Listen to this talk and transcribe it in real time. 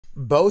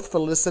Both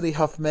Felicity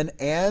Huffman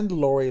and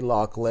Lori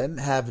Loughlin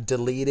have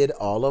deleted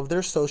all of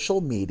their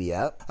social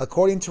media.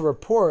 According to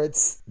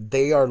reports,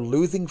 they are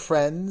losing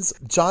friends.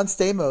 John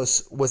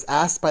Stamos was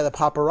asked by the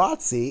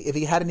paparazzi if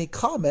he had any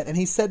comment, and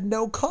he said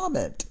no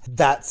comment.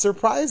 That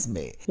surprised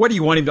me. What, do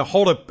you want him to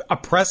hold a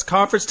press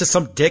conference to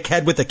some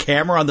dickhead with a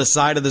camera on the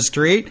side of the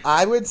street?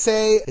 I would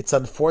say it's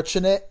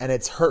unfortunate and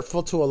it's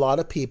hurtful to a lot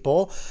of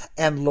people.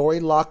 And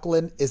Lori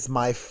Loughlin is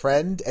my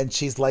friend, and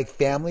she's like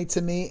family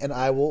to me, and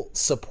I will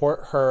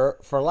support her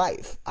for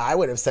life. I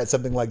would have said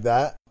something like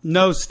that.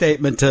 No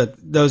statement to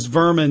those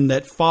vermin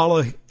that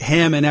follow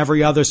him and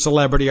every other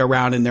celebrity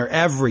around in their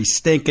every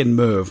stinking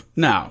move.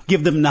 No,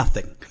 give them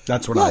nothing.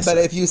 That's what I say.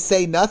 But if you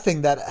say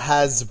nothing, that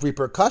has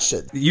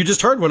repercussions. You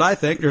just heard what I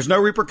think. There's no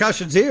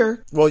repercussions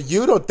here. Well,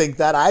 you don't think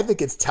that. I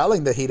think it's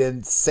telling that he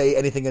didn't say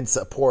anything in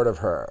support of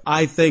her.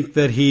 I think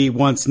that he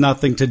wants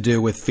nothing to do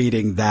with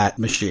feeding that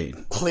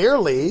machine.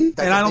 Clearly.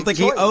 And I don't think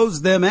he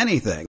owes them anything.